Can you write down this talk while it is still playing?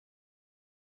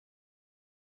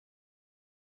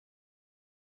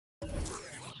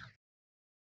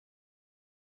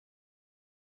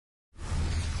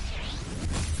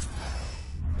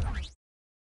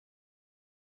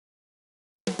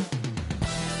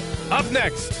Up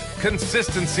next,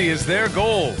 consistency is their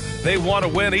goal. They want to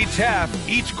win each half,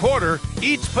 each quarter,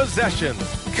 each possession.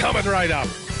 Coming right up.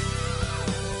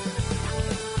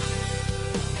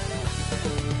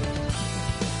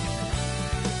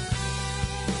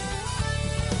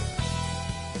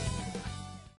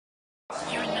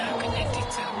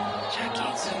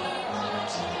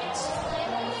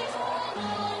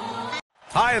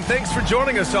 Hi, and thanks for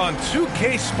joining us on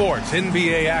 2K Sports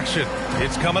NBA action.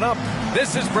 It's coming up.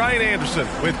 This is Brian Anderson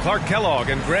with Clark Kellogg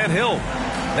and Grant Hill.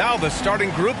 Now the starting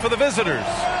group for the visitors.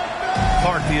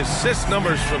 Clark, the assist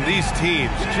numbers from these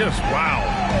teams, just wow.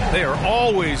 They are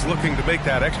always looking to make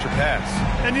that extra pass.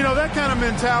 And you know, that kind of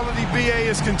mentality, BA,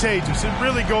 is contagious. It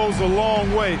really goes a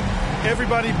long way.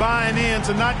 Everybody buying in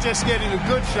to not just getting a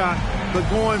good shot, but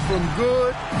going from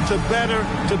good to better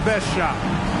to best shot.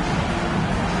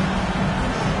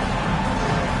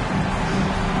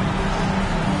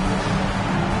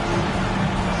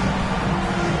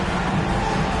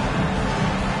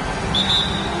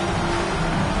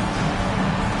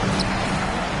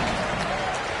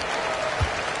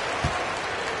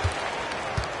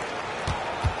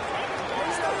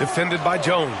 Defended by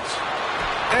Jones.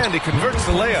 And he converts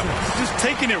the layup. Just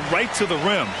taking it right to the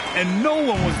rim, and no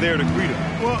one was there to greet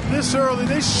him. Well, this early,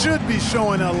 they should be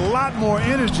showing a lot more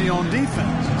energy on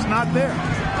defense. It's not there.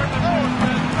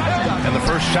 And the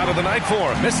first shot of the night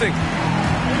for him, missing.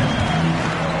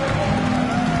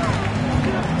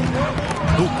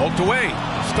 Who poked away.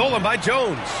 Stolen by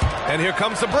Jones. And here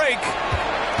comes the break.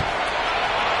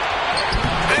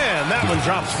 And that one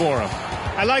drops for him.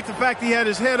 I like the fact he had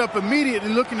his head up immediately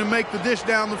looking to make the dish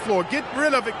down the floor. Get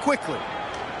rid of it quickly.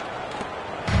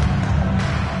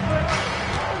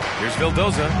 Here's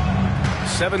Vildoza.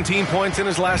 17 points in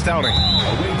his last outing.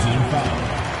 Away team foul.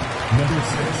 Number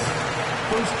 6.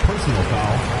 First personal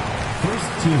foul.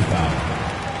 First team foul.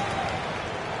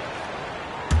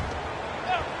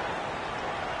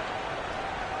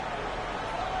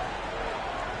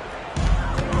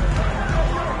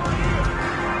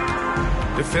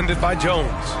 Defended by Jones.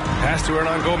 Pass to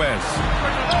Hernan Gomez.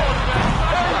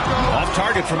 Off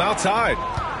target from outside.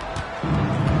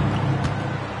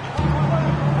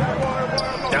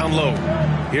 Down low.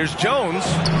 Here's Jones.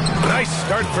 Nice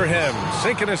start for him.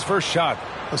 Sinking his first shot.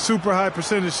 A super high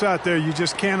percentage shot there. You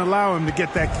just can't allow him to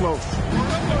get that close.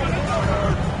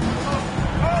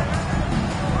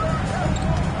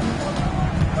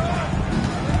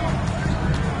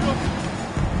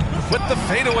 With the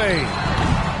fadeaway.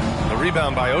 The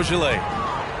rebound by Ogilvy.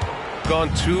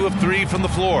 Gone 2 of 3 from the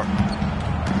floor.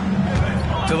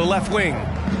 To the left wing.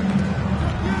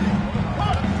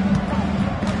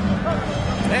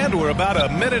 And we're about a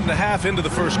minute and a half into the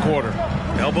first quarter.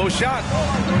 Elbow shot.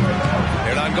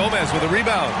 Hernan Gomez with a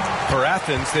rebound. For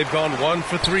Athens, they've gone 1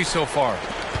 for 3 so far.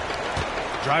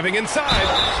 Driving inside,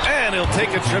 and he'll take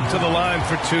a trip to the line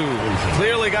for 2.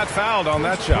 Clearly got fouled on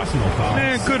that shot.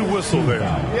 Man, good whistle there.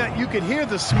 Yeah, you can hear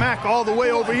the smack all the way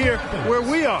over here where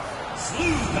we are.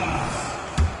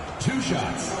 2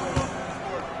 shots.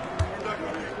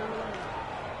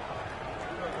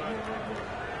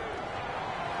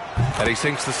 And he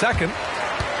sinks the second.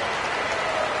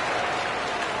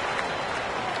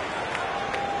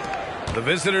 The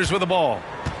visitors with the ball.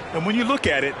 And when you look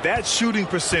at it, that shooting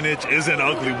percentage is an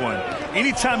ugly one.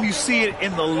 Anytime you see it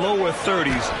in the lower 30s,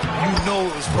 you know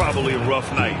it was probably a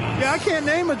rough night. Yeah, I can't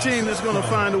name a team that's going to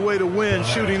find a way to win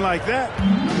shooting like that.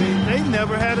 I mean, they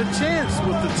never had a chance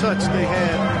with the touch they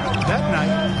had that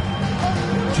night.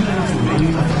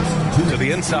 To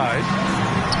the inside.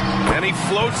 And he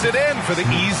floats it in for the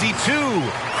easy 2.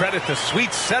 Credit the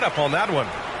sweet setup on that one.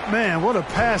 Man, what a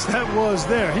pass that was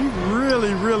there. He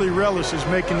really, really relishes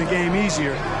making the game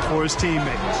easier for his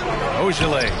teammates.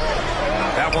 Ogilvy.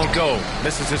 That won't go.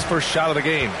 Misses his first shot of the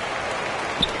game.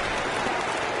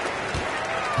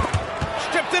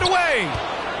 Stripped it away.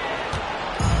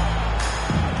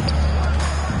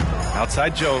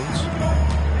 Outside Jones.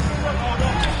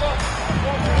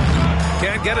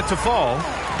 Can't get it to fall.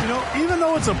 You know, even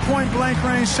though it's a point-blank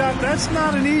range shot, that's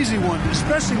not an easy one,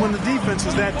 especially when the defense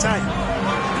is that tight.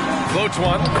 Floats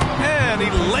one, and he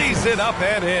lays it up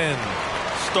and in.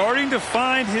 Starting to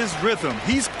find his rhythm.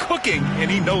 He's cooking,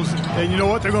 and he knows it. And you know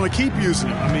what? They're going to keep using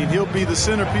him. I mean, he'll be the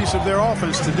centerpiece of their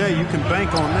offense today. You can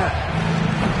bank on that.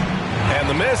 And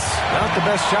the miss, not the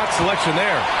best shot selection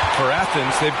there. For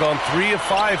Athens, they've gone 3 of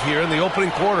 5 here in the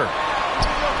opening quarter.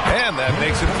 And that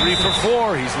makes it 3 for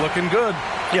 4. He's looking good.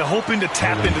 Yeah, hoping to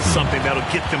tap into something that'll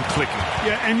get them clicking.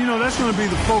 Yeah, and you know, that's going to be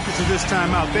the focus of this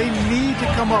timeout. They need to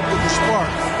come up with the spark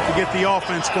to get the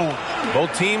offense going.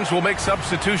 Both teams will make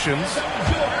substitutions.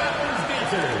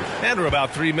 And we're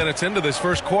about 3 minutes into this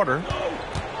first quarter.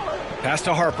 Pass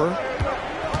to Harper.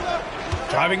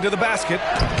 Driving to the basket.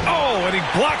 Oh, and he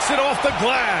blocks it off the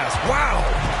glass. Wow.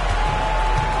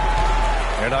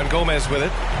 Hernan Gomez with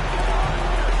it.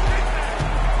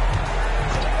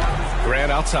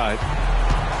 Grant outside.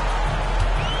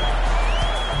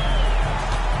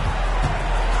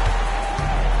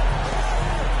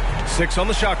 Six on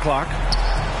the shot clock.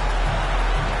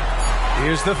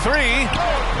 Here's the three.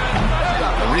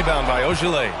 A rebound by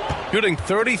Ogilvy. Shooting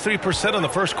 33% in the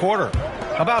first quarter.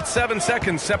 About 7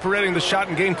 seconds separating the shot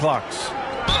and game clocks.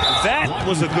 That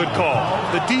was a good call.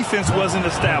 The defense wasn't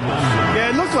established. Yeah,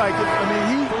 it looked like it. I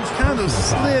mean, he kind of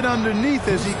slid underneath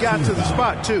as he got to the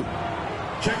spot, too.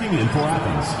 Checking in for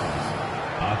Athens.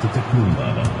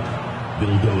 Antetokounmpo,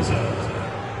 Vildoza.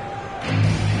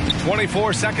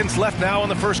 24 seconds left now in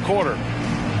the first quarter.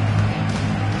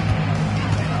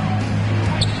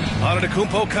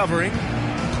 Antetokounmpo covering.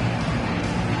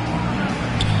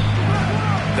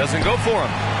 Doesn't go for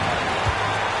him.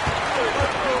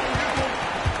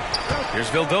 Here's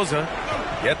Vildoza.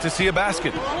 Yet to see a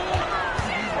basket.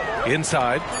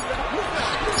 Inside.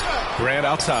 Grant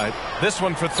outside. This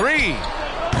one for three.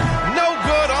 No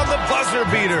good on the buzzer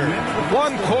beater.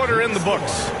 1 quarter in the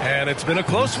books. And it's been a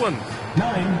close one.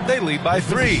 They lead by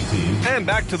 3. And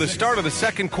back to the start of the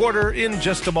second quarter in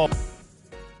just a moment.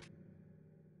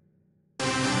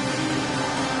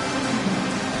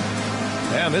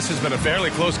 And this has been a fairly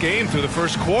close game through the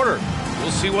first quarter.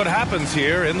 We'll see what happens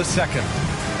here in the second.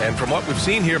 And from what we've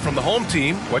seen here from the home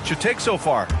team, what's your take so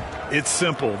far? It's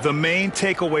simple. The main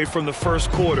takeaway from the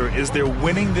first quarter is they're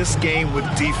winning this game with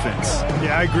defense.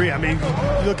 Yeah, I agree. I mean,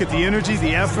 look at the energy,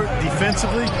 the effort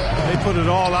defensively. They put it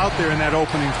all out there in that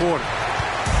opening quarter.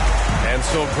 And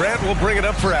so Grant will bring it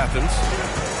up for Athens.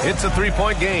 It's a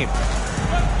 3-point game.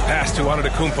 Pass to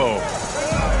Antetokounmpo.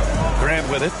 Grant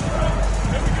with it.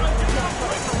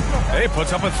 He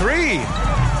puts up a three.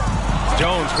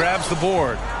 Jones grabs the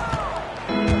board.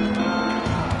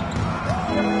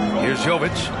 Here's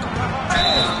Jovic.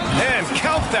 And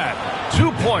count that.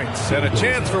 2 points and a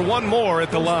chance for one more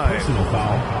at the line.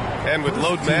 And with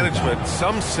load management,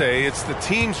 some say it's the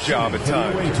team's job at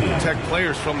times to protect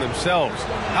players from themselves.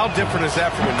 How different is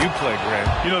that from when you play,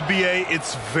 Grant? You know, B.A.,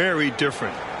 it's very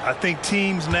different. I think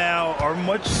teams now are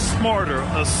much smarter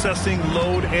assessing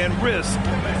load and risk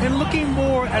and looking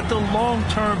more at the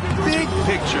long-term big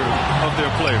picture of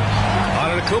their players.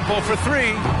 Antetokounmpo for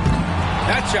three.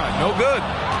 That shot, no good.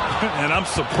 And I'm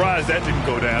surprised that didn't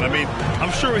go down. I mean,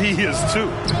 I'm sure he is too.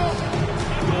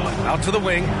 Out to the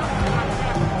wing.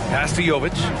 Pass to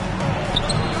Jovic.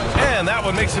 And that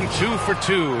one makes him 2 for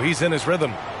 2. He's in his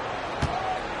rhythm.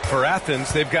 For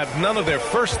Athens, they've got none of their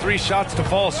first 3 shots to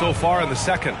fall so far in the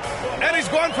second. And he's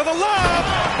going for the lob!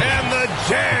 And the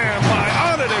jam by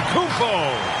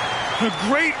Antetokounmpo. A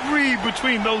great read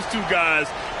between those two guys.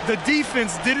 The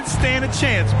defense didn't stand a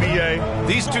chance, B.A.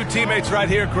 These two teammates right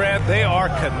here, Grant, they are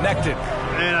connected.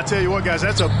 And I tell you what, guys,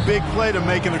 that's a big play to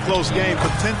make in a close game.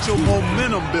 Potential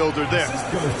momentum builder there.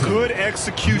 Good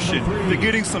execution. They're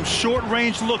getting some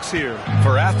short-range looks here.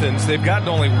 For Athens, they've gotten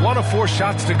only 1 of 4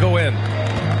 shots to go in.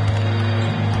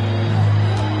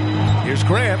 Here's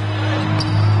Grant.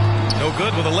 No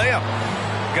good with a layup.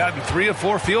 Gotten 3 of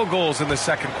 4 field goals in the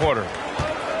second quarter.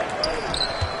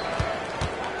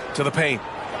 To the paint.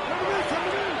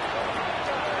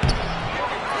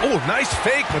 Oh, nice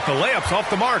fake, but the layup's off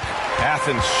the mark.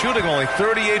 Athens shooting only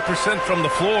 38% from the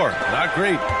floor. Not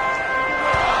great.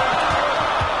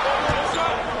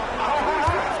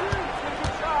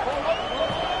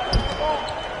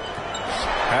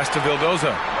 Pass to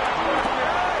Vildoza.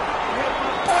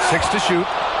 6 to shoot.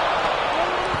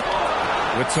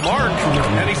 With some arc,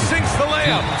 and he sinks the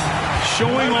layup.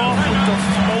 Showing off with the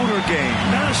floater game.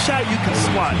 Not a shot you can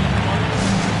swat.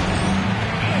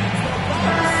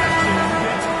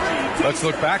 Let's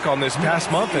look back on this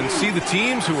past month and see the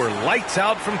teams who were lights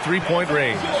out from three-point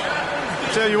range.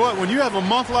 Tell you what, when you have a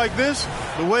month like this,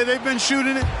 the way they've been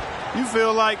shooting it, you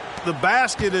feel like the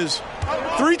basket is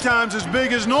 3 times as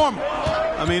big as normal.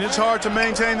 I mean, it's hard to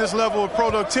maintain this level of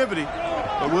productivity,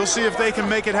 but we'll see if they can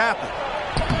make it happen.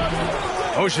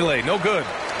 Ogilvy, no good.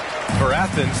 For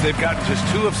Athens, they've gotten just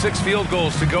 2 of 6 field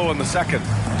goals to go in the second.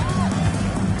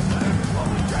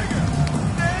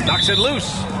 Knocks it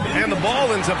loose, and the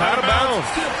ball ends up out of bounds.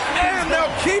 And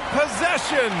they'll keep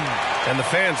possession. And the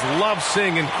fans love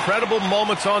seeing incredible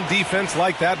moments on defense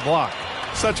like that block.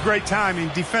 Such great timing,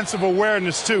 defensive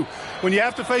awareness, too. When you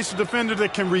have to face a defender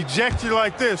that can reject you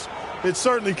like this, it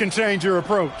certainly can change your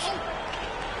approach.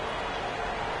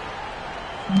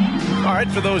 All right,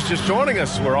 for those just joining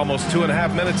us, we're almost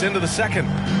 2.5 minutes into the second.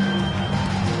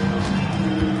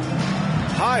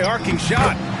 high arcing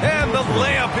shot, and the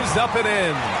layup is up and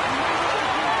in.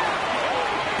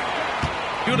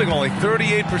 Shooting only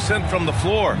 38% from the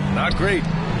floor. Not great.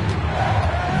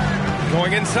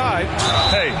 Going inside.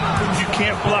 Hey, you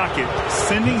can't block it.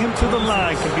 Sending him to the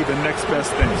line can be the next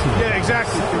best thing. Yeah,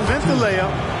 exactly. Prevent the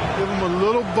layup, give him a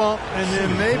little bump, and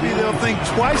then maybe they'll think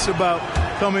twice about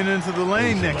coming into the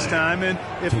lane next time. And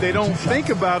if they don't think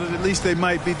about it, at least they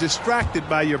might be distracted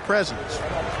by your presence.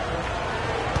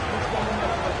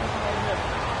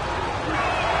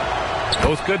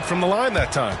 Both good from the line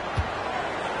that time.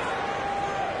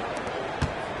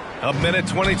 A minute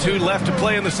 22 left to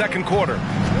play in the second quarter.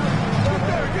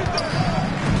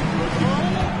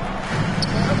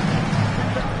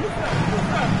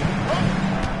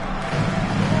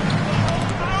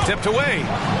 Tipped away.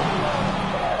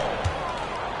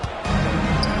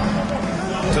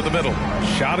 To the middle.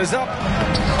 Shot is up.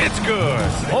 It's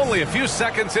good. Only a few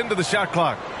seconds into the shot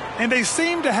clock. And they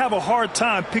seem to have a hard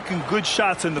time picking good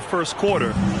shots in the first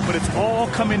quarter, but it's all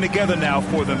coming together now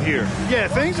for them here. Yeah,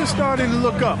 things are starting to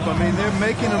look up. I mean, they're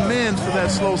making amends for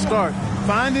that slow start,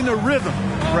 finding a rhythm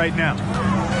right now.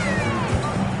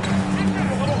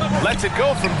 Lets it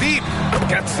go from deep.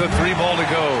 Gets the three ball to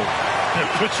go.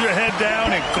 Put your head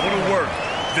down and go to work.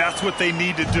 That's what they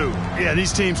need to do. Yeah,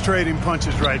 these teams trading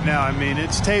punches right now. I mean,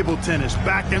 it's table tennis.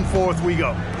 Back and forth we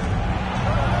go.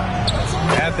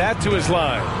 Add that to his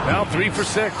line. Now 3 for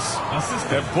 6.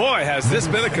 And boy, has this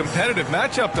been a competitive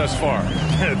matchup thus far.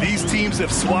 These teams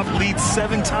have swapped leads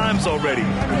 7 times already.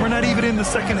 We're not even in the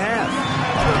second half.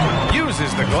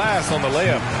 Uses the glass on the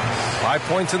layup. 5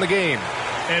 points in the game.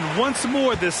 And once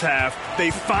more this half, they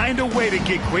find a way to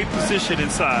get great position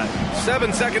inside.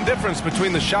 7-second difference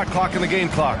between the shot clock and the game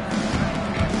clock.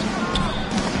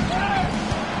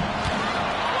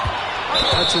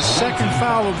 That's his second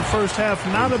foul of the first half.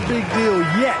 Not a big deal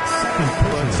yet,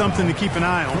 but something to keep an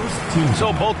eye on.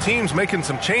 So both teams making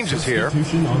some changes here.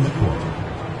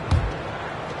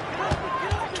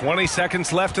 20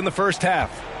 seconds left in the first half.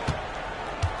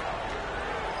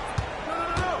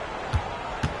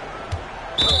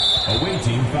 Away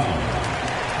team foul.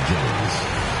 Jones.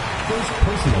 First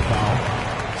personal foul.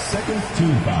 Second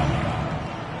team foul.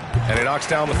 And he knocks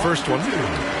down the first one.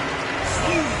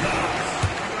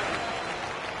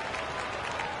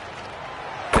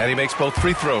 And he makes both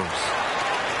free throws.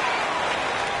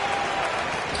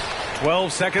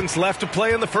 12 seconds left to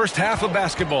play in the first half of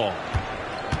basketball.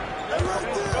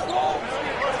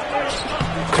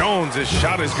 Jones'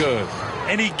 shot is good.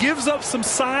 And he gives up some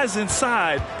size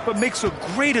inside, but makes a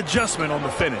great adjustment on the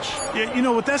finish. Yeah, you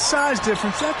know, with that size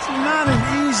difference, that's not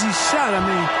an easy shot. I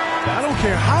mean, I don't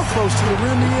care how close to the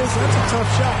rim he is. That's a tough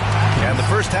shot. And the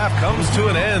first half comes to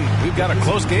an end. We've got a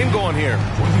close game going here.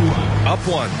 Up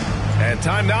 1. And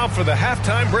time now for the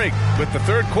halftime break, with the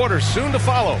third quarter soon to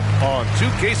follow on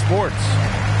 2K Sports.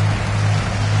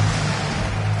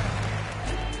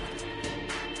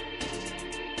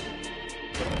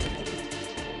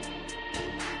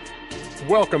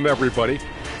 Welcome, everybody.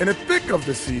 In the thick of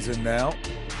the season now,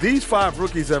 these 5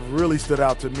 rookies have really stood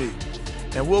out to me.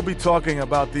 And we'll be talking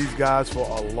about these guys for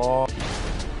a long...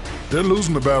 They're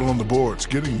losing the battle on the boards,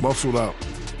 getting muscled out.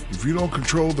 If you don't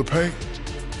control the paint,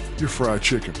 you're fried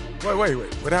chicken. Wait.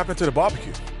 What happened to the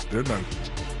barbecue? They're not.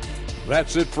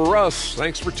 That's it for us.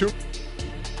 Thanks for tuning.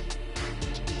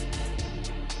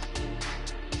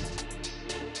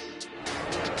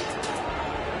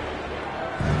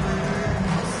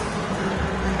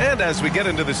 And as we get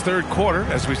into this third quarter,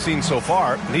 as we've seen so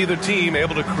far, neither team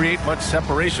able to create much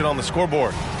separation on the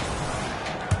scoreboard.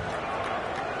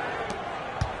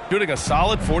 Shooting a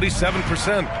solid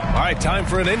 47%. All right, time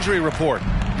for an injury report.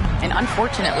 And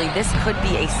unfortunately, this could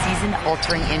be a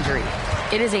season-altering injury.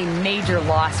 It is a major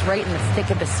loss right in the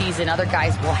thick of the season. Other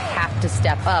guys will have to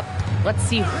step up. Let's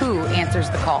see who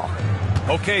answers the call.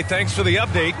 Okay, thanks for the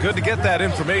update. Good to get that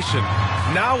information.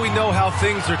 Now we know how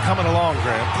things are coming along,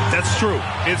 Grant. That's true.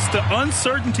 It's the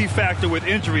uncertainty factor with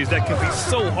injuries that can be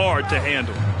so hard to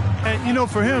handle. And, you know,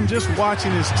 for him, just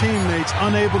watching his teammates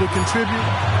unable to contribute,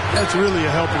 that's really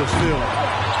a helpless feeling.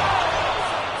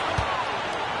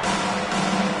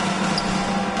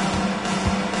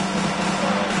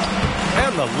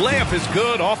 And the layup is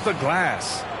good off the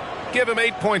glass. Give him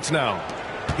 8 points now.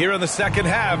 Here in the second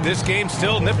half, this game's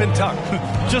still nip and tuck.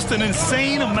 Just an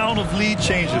insane amount of lead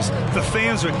changes. The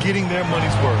fans are getting their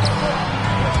money's worth.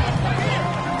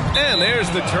 And there's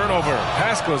the turnover.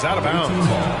 Pass goes out of bounds.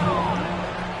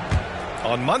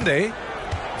 On Monday,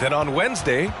 then on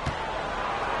Wednesday,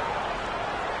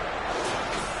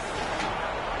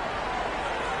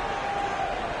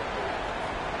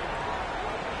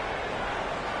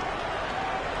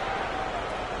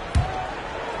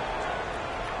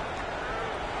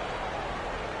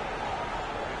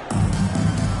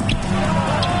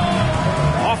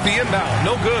 Off the inbound,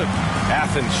 no good.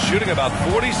 Athens shooting about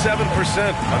 47%.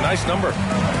 A nice number.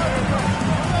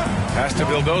 Pass to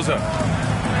Vildoza.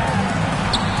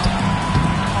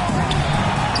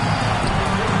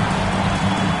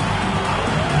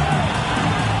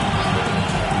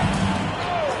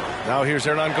 Now here's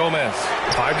Hernan Gomez.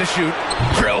 5 to shoot.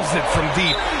 Drills it from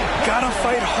deep. Gotta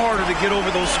fight harder to get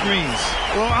over those screens.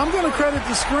 Well, I'm going to credit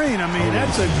the screen. I mean,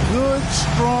 that's a good,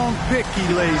 strong pick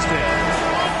he lays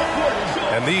there.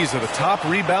 And these are the top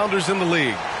rebounders in the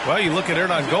league. Well, you look at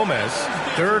Hernan Gomez,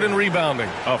 3rd in rebounding,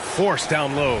 a force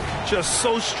down low. Just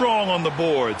so strong on the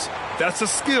boards. That's a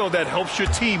skill that helps your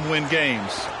team win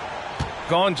games.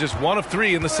 Gone just 1 of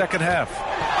 3 in the second half.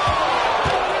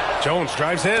 Jones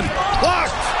drives in.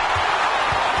 Blocked!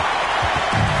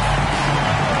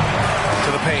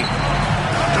 To the paint.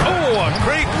 Oh, a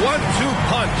great 1-2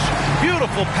 punch.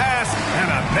 Beautiful pass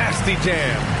and a nasty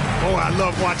jam. Oh, I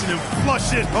love watching him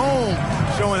flush it home,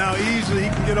 showing how easily he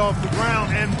can get off the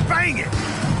ground and bang it.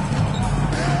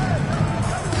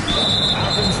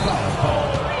 Athens foul call.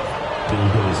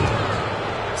 Vildoza.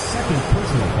 Second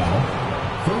personal foul.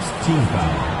 First team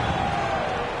foul.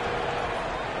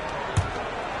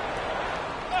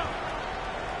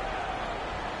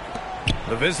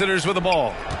 The visitors with the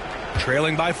ball.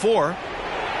 Trailing by 4.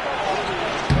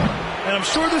 And I'm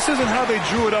sure this isn't how they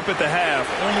drew it up at the half.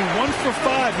 Only 1 for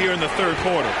 5 here in the third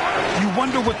quarter. You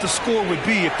wonder what the score would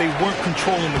be if they weren't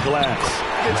controlling the glass.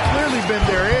 It's clearly been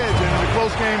their edge, and in a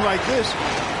close game like this,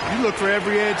 you look for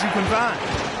every edge you can find.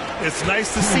 It's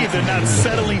nice to see they're not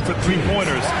settling for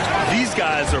three-pointers. These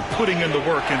guys are putting in the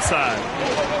work inside.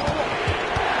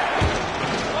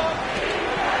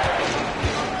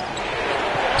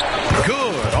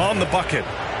 Good on the bucket.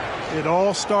 It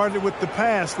all started with the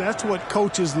pass. That's what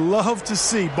coaches love to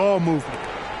see, ball movement.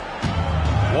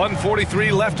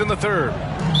 1:43 left in the third.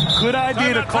 Good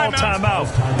idea to call timeout.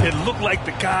 It looked like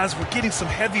the guys were getting some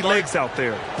heavy legs out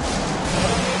there.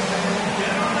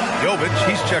 Jovic,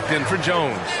 he's checked in for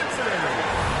Jones.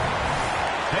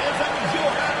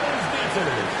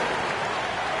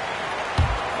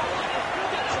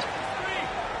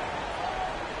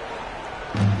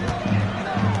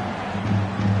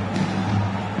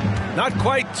 Not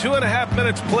quite 2.5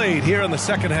 minutes played here in the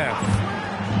second half.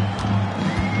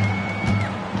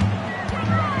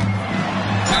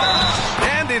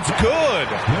 And it's good.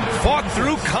 Fought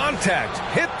through contact,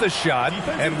 hit the shot,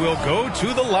 and will go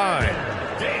to the line.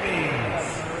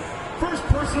 First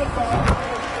personal foul.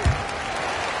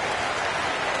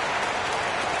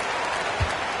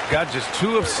 Got just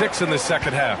 2 of 6 in the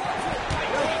second half.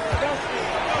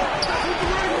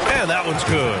 And that one's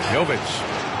good.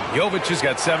 Jovic has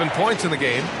got 7 points in the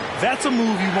game. That's a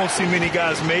move you won't see many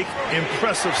guys make.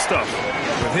 Impressive stuff.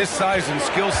 With his size and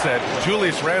skill set,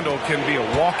 Julius Randle can be a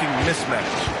walking mismatch.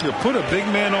 You put a big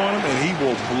man on him and he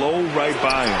will blow right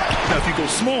by him. Now if you go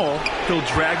small, he'll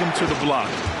drag him to the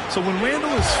block. So when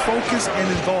Randle is focused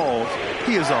and involved,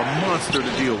 he is a monster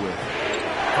to deal with.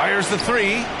 Fires the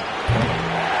 3.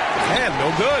 And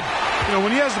no good. You know,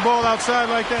 when he has the ball outside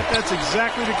like that, that's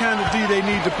exactly the kind of D they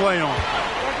need to play on.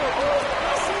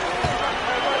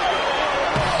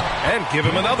 And give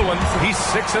him another one. He's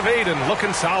 6 of 8 and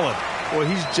looking solid. Well,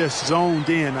 he's just zoned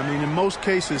in. I mean, in most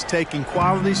cases, taking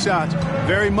quality shots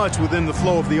very much within the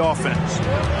flow of the offense.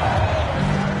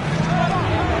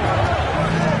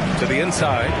 To the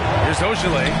inside. Here's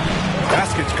Ogilvy.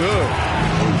 Basket's good.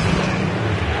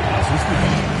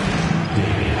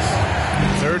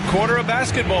 Third quarter of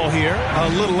basketball here. A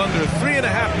little under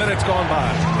 3.5 minutes gone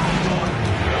by.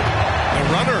 The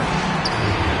runner.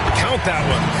 Count that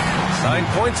one. 9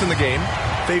 points in the game.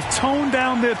 They've toned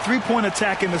down their three-point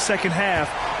attack in the second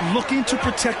half, looking to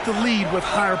protect the lead with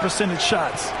higher percentage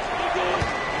shots.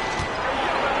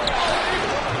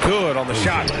 Good on the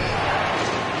shot.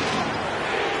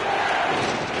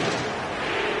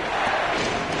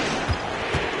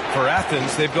 For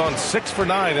Athens, they've gone 6 for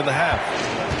 9 in the half.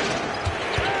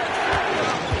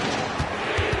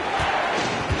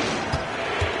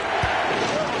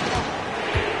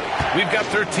 We've got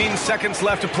 13 seconds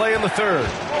left to play in the third.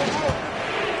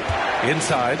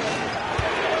 Inside.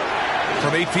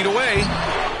 From 8 feet away.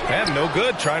 And no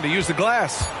good, trying to use the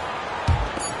glass.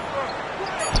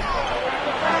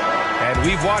 And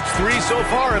we've watched 3 so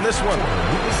far in this one.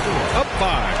 Up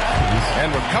 5.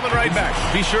 And we're coming right back.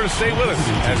 Be sure to stay with us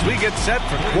as we get set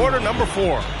for quarter number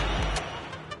 4.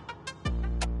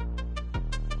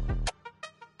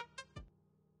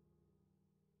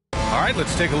 All right,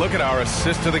 let's take a look at our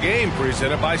assist to the game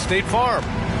presented by State Farm.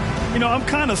 You know, I'm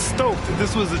kind of stoked that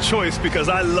this was a choice because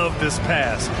I love this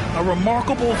pass. A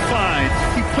remarkable find.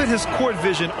 He put his court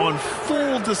vision on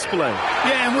full display.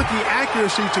 Yeah, and with the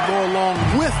accuracy to go along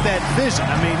with that vision.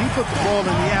 I mean, he put the ball in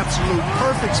the absolute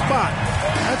perfect spot.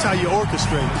 That's how you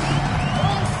orchestrate it.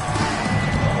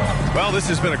 Well, this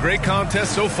has been a great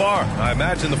contest so far. I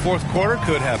imagine the fourth quarter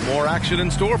could have more action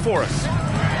in store for us.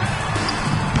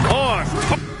 On.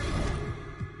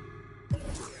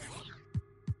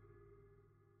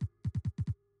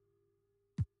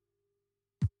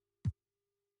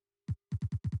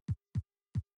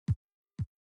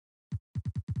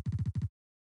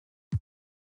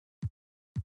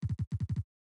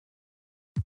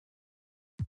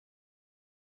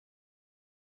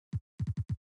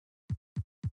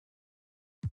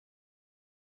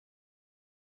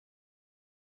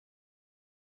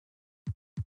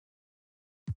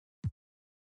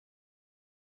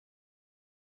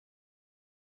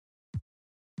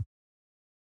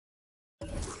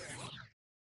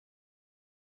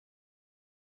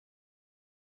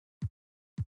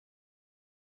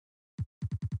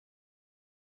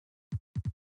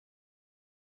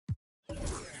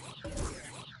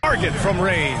 Target from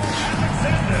range.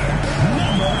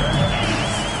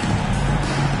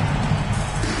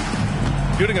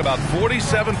 Shooting about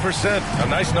 47%. A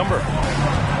nice number.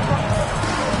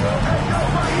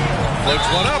 Floats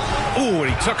one up. Ooh, and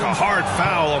he took a hard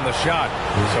foul on the shot.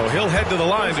 So he'll head to the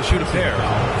line to shoot a pair.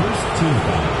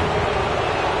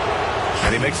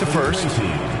 And he makes the first.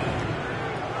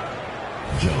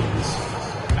 Jones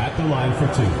at the line for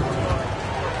two.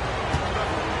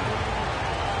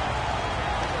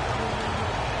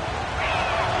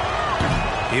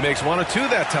 He makes 1 of 2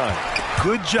 that time.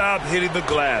 Good job hitting the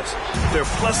glass. They're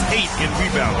 +8 in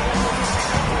rebounding.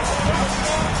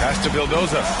 Pass to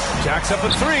Vildoza. Jacks up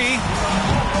a 3.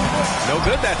 No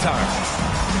good that time.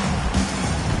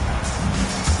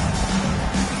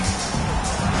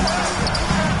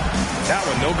 That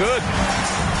one no good.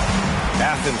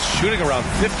 Athens shooting around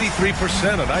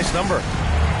 53%. A nice number.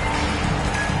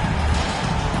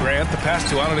 Grant the pass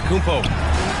to Antetokounmpo.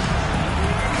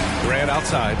 Grant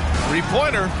outside.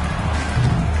 Three-pointer.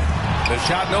 The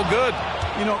shot no good.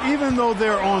 You know, even though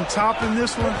they're on top in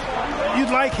this one,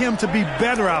 you'd like him to be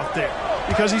better out there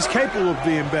because he's capable of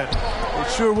being better.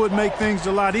 It sure would make things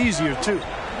a lot easier, too.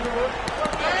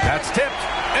 That's tipped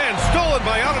and stolen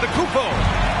by Antetokounmpo.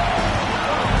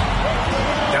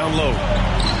 Down low.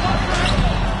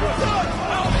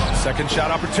 Second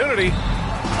shot opportunity.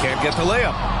 Can't get the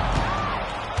layup.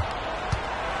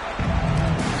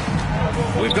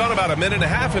 We've gone about a minute and a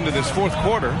half into this fourth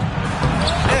quarter.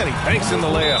 And he banks in the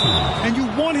layup. And you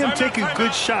want him taking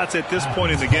good shots at this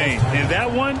point in the game. And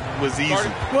that one was easy.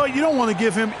 Well, you don't want to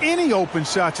give him any open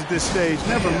shots at this stage.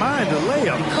 Never mind a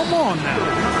layup. Come on now.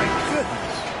 My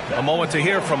goodness. A moment to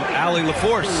hear from Allie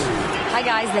LaForce. Hi,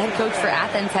 guys. The head coach for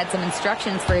Athens had some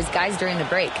instructions for his guys during the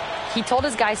break. He told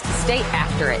his guys to stay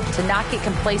after it, to not get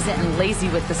complacent and lazy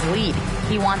with this lead.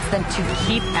 He wants them to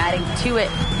keep adding to it.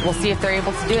 We'll see if they're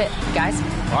able to do it, guys.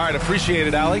 All right, appreciate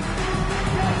it, Allie.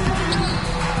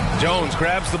 Jones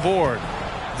grabs the board.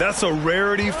 That's a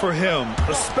rarity for him,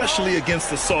 especially against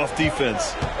the soft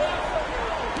defense.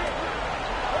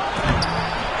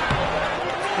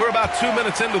 We're about 2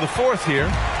 minutes into the fourth here.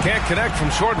 Can't connect from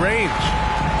short range.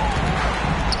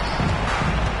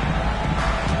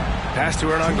 Pass to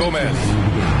Hernan Gomez.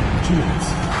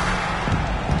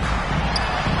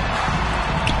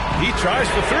 He tries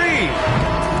for 3.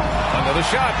 Another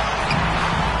shot.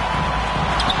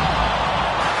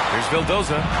 Here's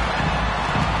Vildoza.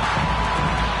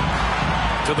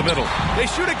 To the middle. They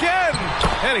shoot again.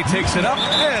 And he takes it up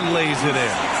and lays it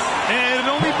in. And it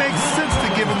only makes sense to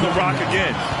give him the rock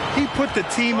again. He put the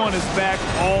team on his back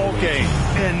all game.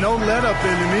 And no let up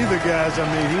in him either, guys. I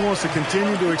mean, he wants to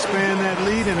continue to expand that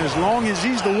lead, and as long as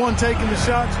he's the one taking the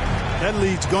shots, that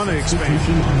lead's going to expand.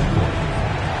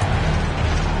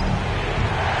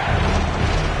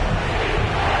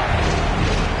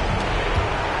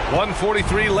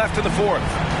 1:43 left in the fourth.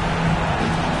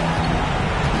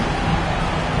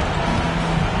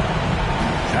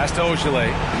 Pass to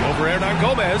Ogilvy. Over Hernan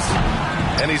Gomez.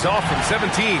 And he's off from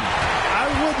 17. I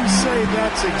wouldn't say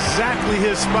that's exactly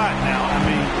his spot now. I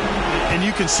mean, and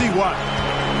you can see why.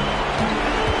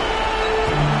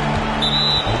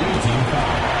 Team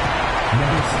foul.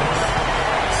 Number 6.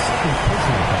 Second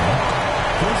personal foul.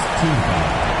 First team foul.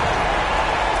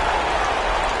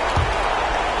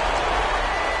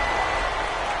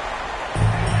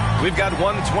 We've got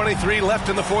 1:23 left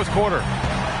in the fourth quarter.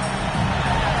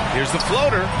 Here's the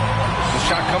floater. The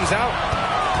shot comes out.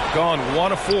 Gone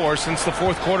 1 of 4 since the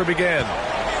fourth quarter began.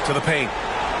 To the paint.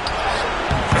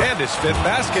 And his 5th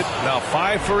basket. Now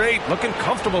 5 for 8. Looking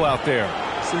comfortable out there.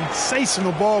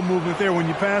 Sensational ball movement there. When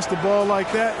you pass the ball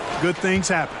like that, good things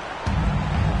happen.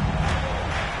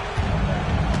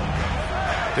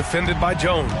 Defended by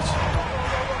Jones.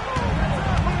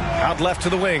 Out left to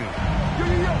the wing.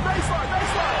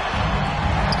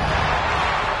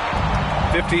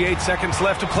 58 seconds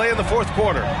left to play in the 4th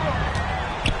quarter.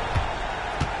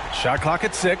 Shot clock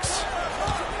at 6.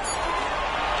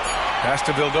 Pass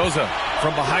to Vildoza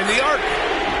from behind the arc.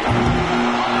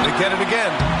 They get it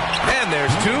again. And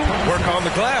there's 2. Work on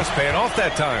the glass, paying off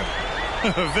that time.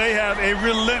 They have a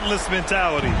relentless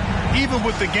mentality, even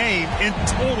with the game in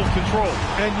total control.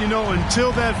 And, you know,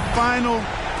 until that final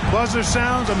buzzer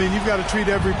sounds, I mean, you've got to treat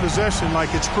every possession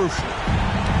like it's crucial.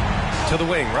 To the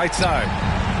wing, right side.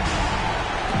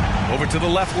 Over to the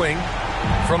left wing.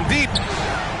 From deep.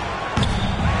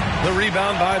 The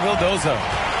rebound by Vildoza.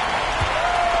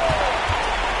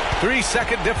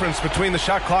 3-second difference between the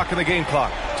shot clock and the game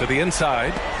clock. To the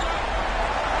inside.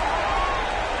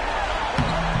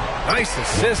 Nice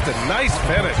assist and nice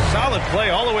finish. Solid play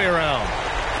all the way around.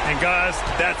 And guys,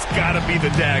 that's got to be the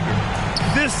dagger.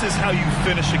 This is how you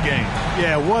finish a game.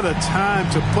 Yeah, what a time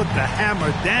to put the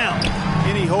hammer down.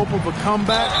 Any hope of a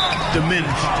comeback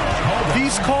diminished.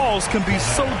 These calls can be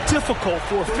so difficult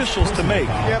for officials to make.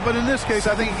 Yeah, but in this case,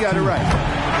 I think he got it right.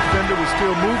 The defender was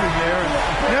still moving there and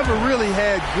never really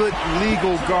had good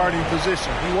legal guarding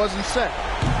position. He wasn't set.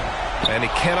 And he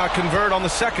cannot convert on the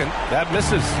second. That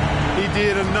misses. He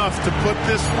did enough to put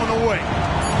this one away.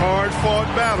 Hard-fought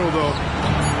battle, though.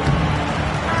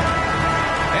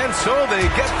 And so they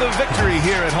get the victory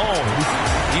here at home.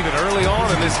 Even early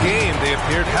on in this game, they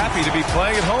appeared happy to be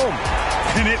playing at home.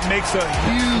 And it makes a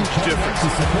huge difference.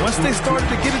 Once they started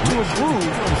to get into a groove,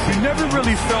 you never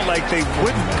really felt like they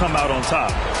wouldn't come out on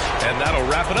top. And that'll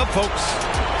wrap it up, folks.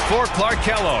 For Clark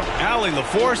Kellogg, Allie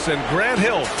LaForce, and Grant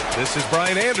Hill, this is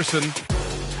Brian Anderson.